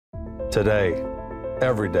Today,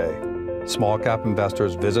 every day, small cap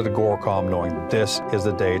investors visit Agoracom knowing this is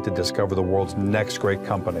the day to discover the world's next great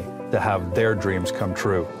company, to have their dreams come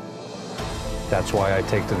true. That's why I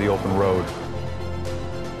take to the open road,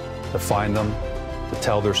 to find them, to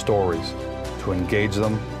tell their stories, to engage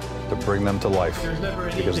them, to bring them to life,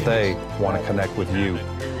 because they want to connect with you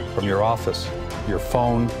from your office, your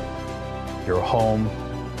phone, your home,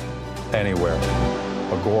 anywhere.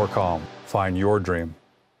 Agoracom, find your dream.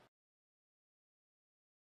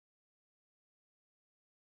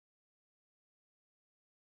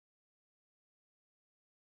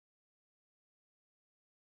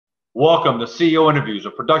 Welcome to CEO Interviews, a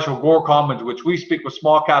production of Agoracom in which we speak with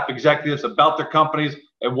small cap executives about their companies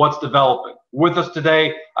and what's developing. With us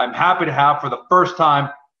today, I'm happy to have for the first time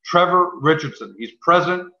Trevor Richardson. He's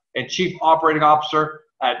President and Chief Operating Officer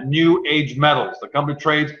at New Age Metals. The company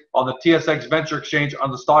trades on the TSX Venture Exchange on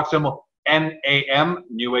the stock symbol NAM,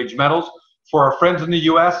 New Age Metals. For our friends in the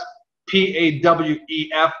US,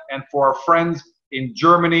 PAWEF, and for our friends in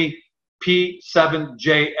Germany,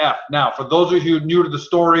 P7JF. Now, for those of you new to the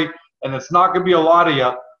story, and it's not going to be a lot of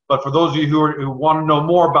you, but for those of you who want to know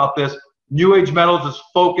more about this, New Age Metals is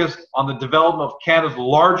focused on the development of Canada's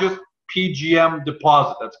largest PGM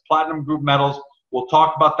deposit. That's platinum group metals. We'll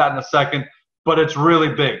talk about that in a second, but it's really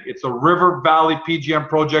big. It's the River Valley PGM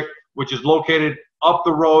Project, which is located up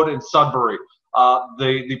the road in Sudbury.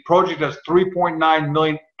 The project has 3.9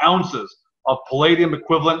 million ounces of palladium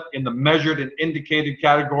equivalent in the measured and indicated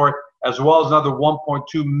category, as well as another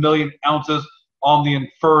 1.2 million ounces on the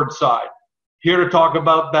inferred side. Here to talk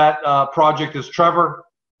about that project is Trevor.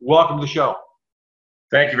 Welcome to the show.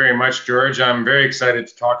 Thank you very much, George. I'm very excited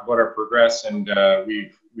to talk about our progress, and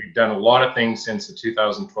we've done a lot of things since the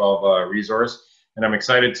 2012 resource, and I'm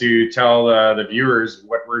excited to tell the viewers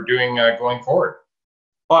what we're doing going forward.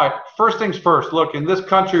 All right, first things first. Look, in this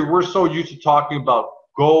country, we're so used to talking about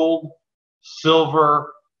gold,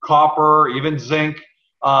 silver, copper, even zinc,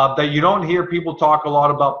 that you don't hear people talk a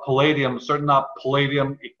lot about palladium, certainly not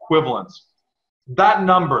palladium equivalents. That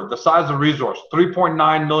number, the size of the resource,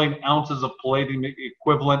 3.9 million ounces of palladium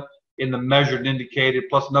equivalent in the measured and indicated,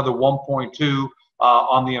 plus another 1.2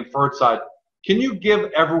 on the inferred side. Can you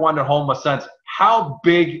give everyone at home a sense, how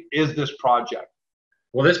big is this project?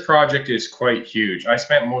 Well, this project is quite huge. I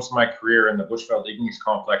spent most of my career in the Bushveld Igneous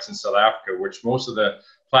Complex in South Africa, which most of the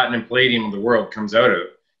platinum palladium of the world comes out of.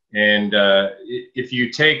 And if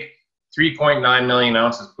you take 3.9 million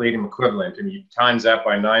ounces palladium equivalent and you times that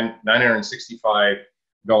by $965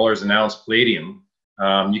 an ounce palladium,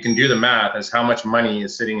 you can do the math as how much money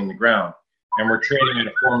is sitting in the ground. And we're trading at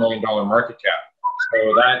a $4 million market cap.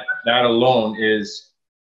 So that alone it's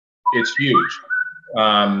huge.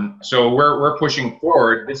 So we're pushing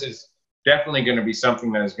forward. This is definitely going to be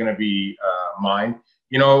something that is going to be mined.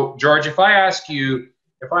 You know, George, if I ask you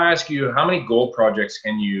how many gold projects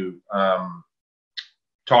can you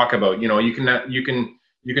talk about, you know, you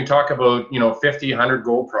can talk about, you know, 50, 100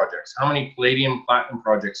 gold projects. How many palladium, platinum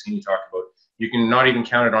projects can you talk about? You can not even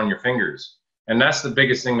count it on your fingers. And that's the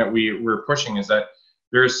biggest thing that we're pushing, is that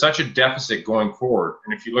there is such a deficit going forward.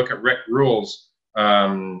 And if you look at Rick Rule's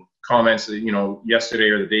comments, you know, yesterday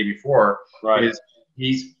or the day before, right,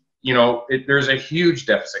 there's a huge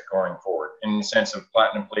deficit going forward in the sense of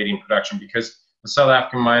platinum palladium production, because the South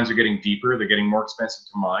African mines are getting deeper, they're getting more expensive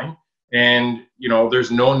to mine, and you know, there's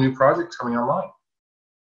no new projects coming online.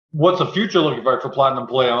 What's the future looking for platinum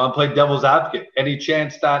palladium? I'm gonna play devil's advocate. Any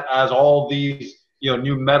chance that as all these, you know,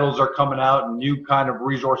 new metals are coming out and new kind of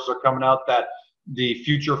resources are coming out, that the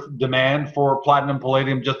future demand for platinum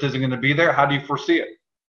palladium just isn't going to be there? How do you foresee it?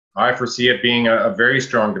 I foresee it being a very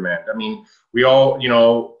strong demand. I mean, we all, you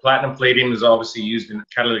know, platinum palladium is obviously used in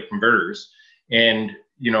catalytic converters, and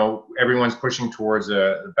you know, everyone's pushing towards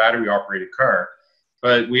a battery operated car,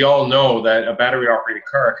 but we all know that a battery operated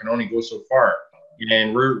car can only go so far,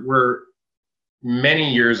 and we're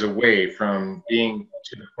many years away from being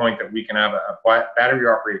to the point that we can have a battery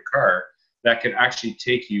operated car that could actually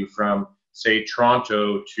take you from, say,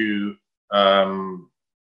 Toronto to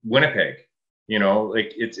Winnipeg. You know,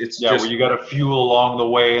 like it's just, where you got to fuel along the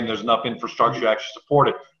way and there's enough infrastructure to actually support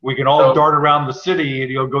it. We can all dart around the city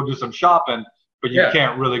and go do some shopping, but you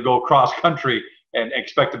can't really go cross country and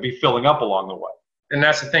expect to be filling up along the way. And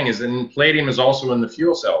that's the thing, is that palladium is also in the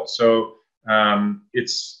fuel cells. So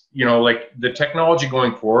it's, you know, like the technology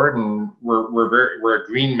going forward, and we're a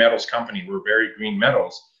green metals company. We're very green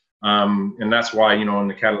metals, and that's why, you know, in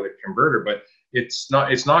the catalytic converter. But it's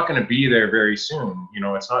not going to be there very soon. You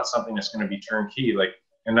know, it's not something that's going to be turnkey. Like,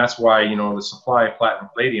 and that's why, you know, the supply of platinum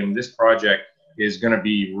palladium, this project is going to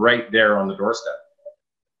be right there on the doorstep.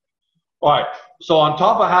 All right. So on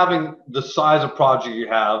top of having the size of project you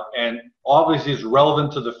have, and obviously it's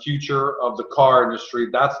relevant to the future of the car industry,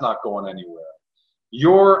 that's not going anywhere.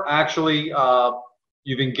 You're actually,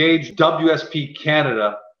 you've engaged WSP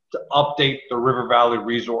Canada to update the River Valley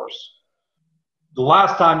resource. The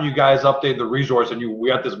last time you guys updated the resource, and we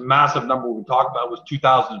had this massive number we talked about, was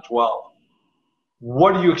 2012.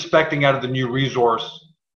 What are you expecting out of the new resource?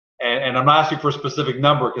 And I'm not asking for a specific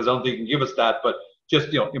number because I don't think you can give us that, but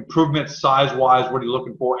just, you know, improvement size-wise, what are you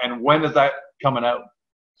looking for, and when is that coming out?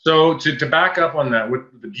 So to back up on that,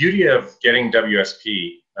 the beauty of getting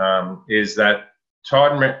WSP is that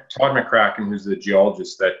Todd McCracken, who's the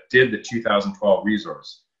geologist that did the 2012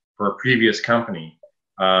 resource for a previous company,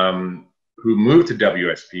 who moved to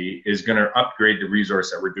WSP, is going to upgrade the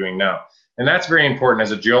resource that we're doing now. And that's very important.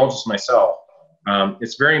 As a geologist myself,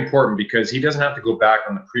 it's very important because he doesn't have to go back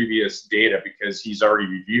on the previous data because he's already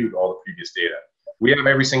reviewed all the previous data. We have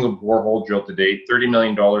every single borehole drilled to date, $30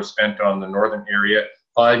 million spent on the northern area,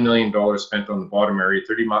 $5 million spent on the bottom area,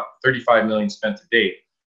 $35 million spent to date.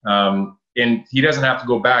 And he doesn't have to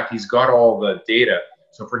go back. He's got all the data.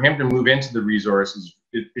 So for him to move into the resources,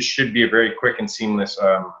 it should be a very quick and seamless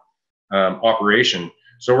operation.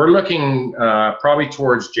 So we're looking probably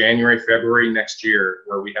towards January, February next year,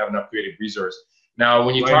 where we have an upgraded resource. Now,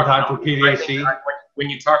 when you talk time for PdEq,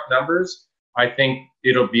 when you talk numbers, I think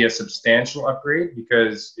it'll be a substantial upgrade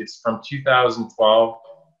because it's from 2012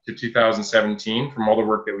 to 2017 from all the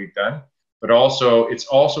work that we've done. But also, it's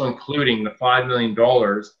also including the $5 million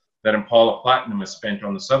that Impala Platinum has spent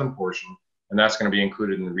on the southern portion, and that's going to be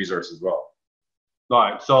included in the resource as well. All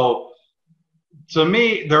right. So to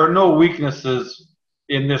me, there are no weaknesses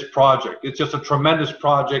in this project. It's just a tremendous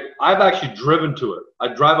project. I've actually driven to it. I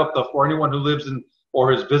drive up for anyone who lives in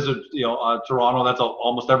or has visited, you know, Toronto. That's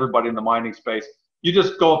almost everybody in the mining space. You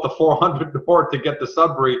just go up the 400 north to get to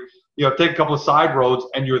Sudbury. You know, take a couple of side roads,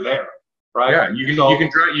 and you're there, right? Yeah,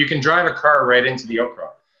 you can drive a car right into the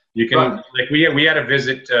outcrop. You can, right. Like we had a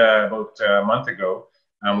visit about a month ago.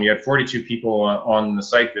 We had 42 people on the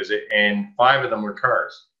site visit, and 5 of them were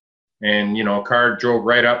cars. And, you know, a car drove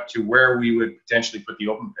right up to where we would potentially put the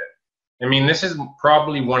open pit. I mean, this is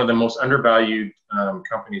probably one of the most undervalued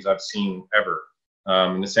companies I've seen ever,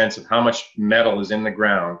 in the sense of how much metal is in the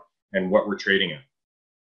ground and what we're trading at.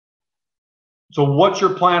 So what's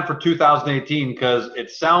your plan for 2018? Because it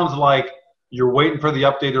sounds like you're waiting for the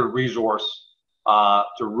updated resource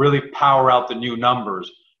to really power out the new numbers.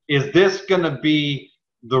 Is this going to be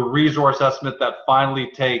the resource estimate that finally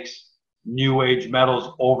takes new age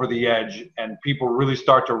metals over the edge and people really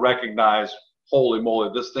start to recognize, holy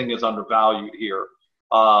moly, this thing is undervalued here?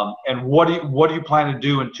 And what do you plan to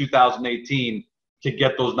do in 2018 to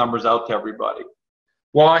get those numbers out to everybody?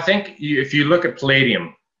 Well, I think if you look at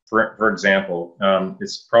palladium, for example,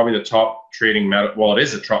 it's probably the top trading metal. Well, it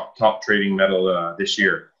is the top trading metal this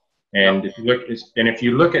year. And if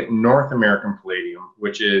you look at North American palladium,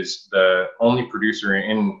 which is the only producer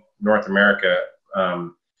in North America,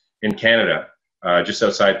 in Canada, just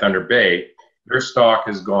outside Thunder Bay, their stock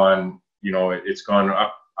has gone, you know, it's gone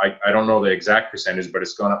up. I don't know the exact percentage, but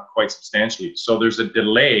it's gone up quite substantially. So there's a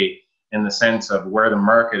delay in the sense of where the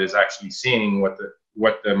market is actually seeing what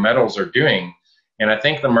the metals are doing. And I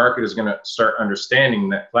think the market is going to start understanding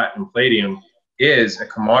that platinum palladium is a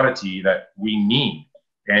commodity that we need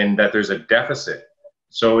and that there's a deficit.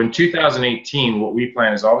 So in 2018, what we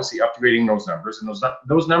plan is obviously upgrading those numbers, and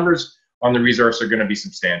those numbers on the resource are going to be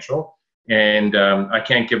substantial. And I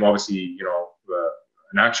can't give obviously, you know,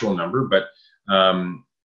 an actual number, but from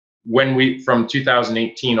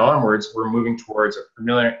 2018 onwards, we're moving towards a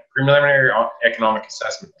preliminary economic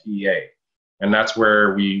assessment, PEA. And that's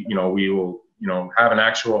where we will, you know, have an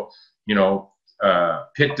actual, you know,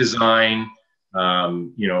 pit design,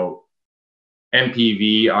 you know,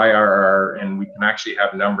 MPV, IRR, and we can actually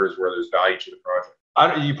have numbers where there's value to the project.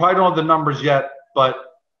 You probably don't have the numbers yet,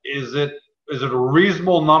 but is it a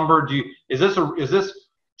reasonable number? Is this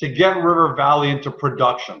to get River Valley into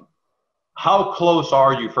production? How close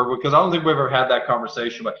are you because I don't think we've ever had that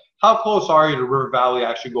conversation, but how close are you to River Valley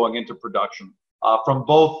actually going into production? From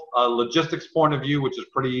both a logistics point of view, which is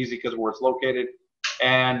pretty easy because of where it's located,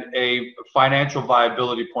 and a financial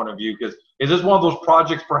viability point of view, because is this one of those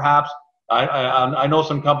projects perhaps, I know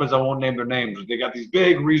some companies, I won't name their names, they got these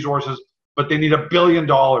big resources, but they need $1 billion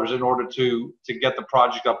in order to get the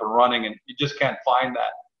project up and running, and you just can't find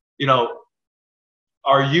that. You know,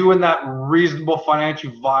 are you in that reasonable,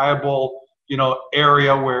 financially viable, you know,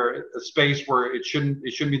 area where a space where it shouldn't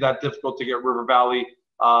be that difficult to get River Valley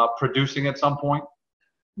producing at some point?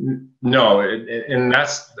 No, and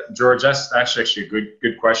that's, George, that's actually a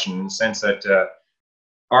good question in the sense that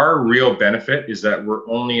Our real benefit is that we're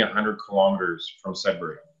only 100 kilometers from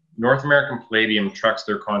Sudbury. North American Palladium trucks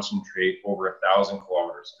their concentrate over 1,000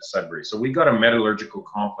 kilometers to Sudbury. So we got a metallurgical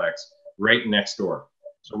complex right next door.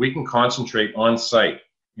 So we can concentrate on site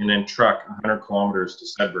and then truck 100 kilometers to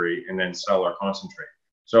Sudbury and then sell our concentrate.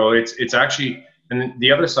 So it's actually, and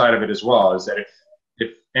the other side of it as well is that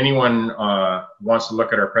if anyone wants to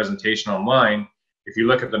look at our presentation online, if you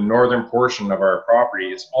look at the northern portion of our property,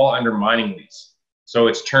 it's all under mining lease. So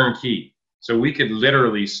it's turnkey. So we could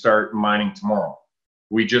literally start mining tomorrow.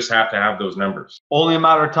 We just have to have those numbers. Only a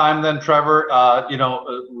matter of time then, Trevor.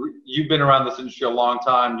 You've been around this industry a long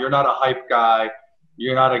time. You're not a hype guy.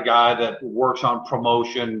 You're not a guy that works on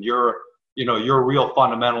promotion. You're a real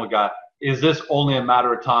fundamental guy. Is this only a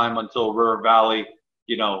matter of time until River Valley,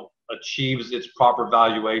 achieves its proper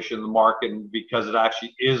valuation in the market, because it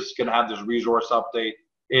actually is going to have this resource update?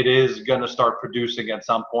 It is going to start producing at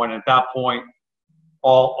some point. At that point,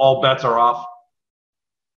 all bets are off.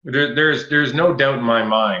 There's no doubt in my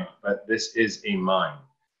mind that this is a mine.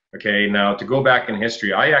 Okay, now to go back in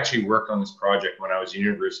history, I actually worked on this project when I was in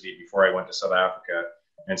university before I went to South Africa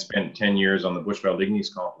and spent 10 years on the Bushveld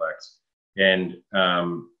Igneous Complex. And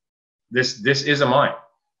this is a mine.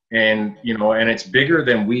 And and it's bigger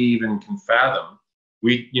than we even can fathom.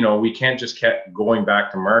 We can't just keep going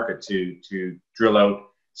back to market to drill out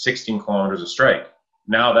 16 kilometers of strike.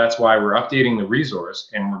 Now that's why we're updating the resource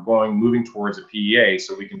and we're moving towards a PEA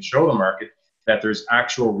so we can show the market that there's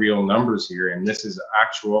actual real numbers here and this is an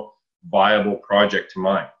actual viable project to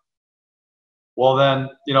mine. Well then,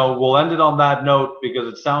 we'll end it on that note,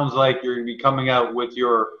 because it sounds like you're going to be coming out with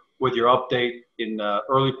your update in the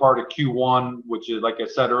early part of Q1, which is, like I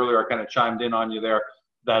said earlier, I kind of chimed in on you there,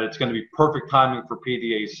 that it's going to be perfect timing for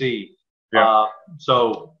PdEq. Yeah.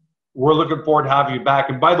 So we're looking forward to having you back.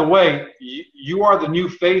 And by the way, you are the new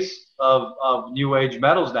face of New Age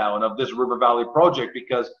Metals now and of this River Valley project,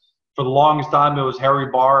 because for the longest time it was Harry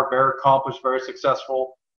Barr, very accomplished, very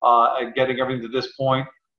successful at getting everything to this point.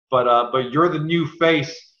 But you're the new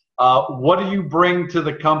face. What do you bring to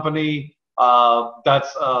the company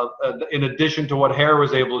that's in addition to what Harry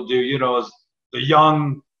was able to do? As the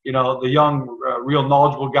young, real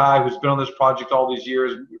knowledgeable guy who's been on this project all these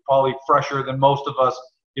years, probably fresher than most of us.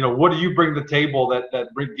 What do you bring to the table that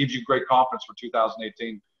gives you great confidence for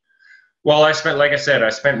 2018? Well, I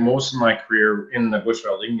spent most of my career in the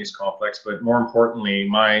Bushveld Igneous Complex, but more importantly,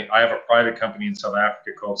 I have a private company in South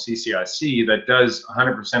Africa called CCIC that does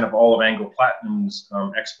 100% of all of Anglo Platinum's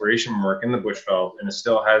exploration work in the Bushveld, and it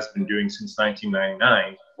still has been doing since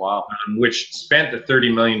 1999. Wow. Which spent the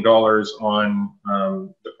 $30 million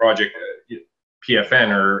on the project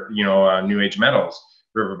PFN, or New Age Metals,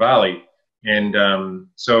 River Valley. And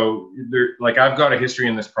so I've got a history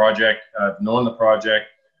in this project. I've known the project.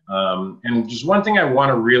 And just one thing I want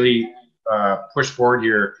to really push forward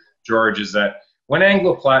here, George, is that when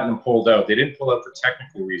Anglo Platinum pulled out, they didn't pull out for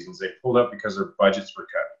technical reasons. They pulled out because their budgets were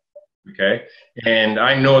cut. Okay, and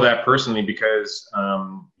I know that personally because I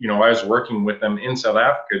was working with them in South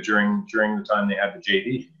Africa during the time they had the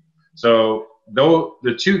JV. So though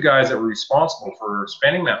the two guys that were responsible for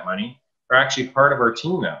spending that money are actually part of our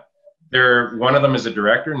team now. One of them is a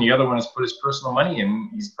director, and the other one has put his personal money in.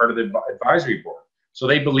 He's part of the advisory board. So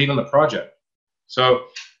they believe in the project. So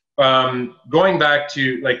going back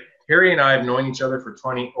to, Harry and I have known each other for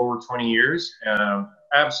over 20 years.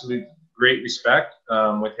 Absolute great respect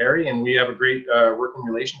with Harry, and we have a great working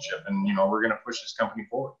relationship. And we're going to push this company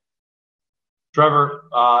forward. Trevor,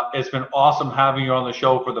 it's been awesome having you on the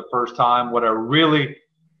show for the first time. What I really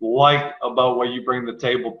like about what you bring to the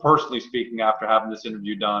table, personally speaking, after having this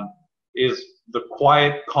interview done, is the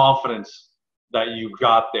quiet confidence that you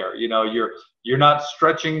got there. You're not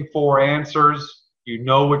stretching for answers. You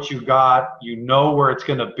know what you got. You know where it's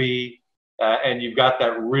going to be, and you've got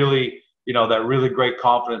that really great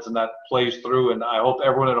confidence, and that plays through. And I hope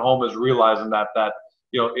everyone at home is realizing that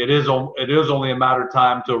it is only a matter of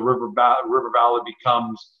time till River Valley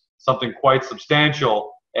becomes something quite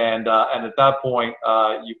substantial, and at that point,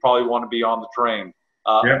 you probably want to be on the train.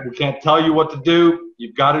 Yeah. We can't tell you what to do.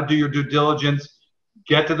 You've got to do your due diligence.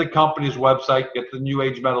 Get to the company's website. Get to the New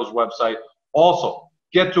Age Metals website. Also,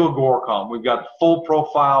 get to Agoracom. We've got full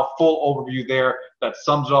profile, full overview there that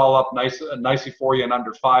sums it all up nicely for you in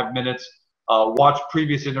under 5 minutes. Watch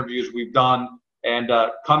previous interviews we've done, and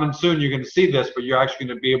coming soon, you're going to see this, but you're actually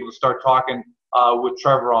going to be able to start talking with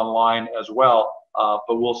Trevor online as well.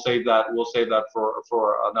 But we'll save that.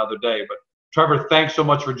 For another day. But Trevor, thanks so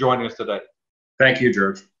much for joining us today. Thank you,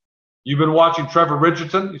 George. You've been watching Trevor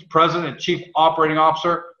Richardson. He's President and Chief Operating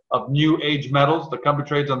Officer of New Age Metals. The company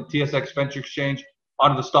trades on the TSX Venture Exchange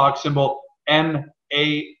under the stock symbol NAME.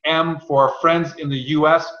 AM for our friends in the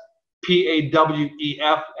US,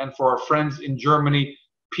 PAWEF, and for our friends in Germany,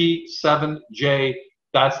 P7J.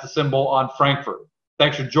 That's the symbol on Frankfurt.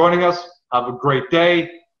 Thanks for joining us. Have a great day.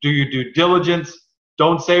 Do your due diligence.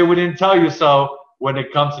 Don't say we didn't tell you so when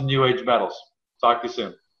it comes to New Age metals. Talk to you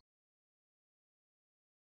soon.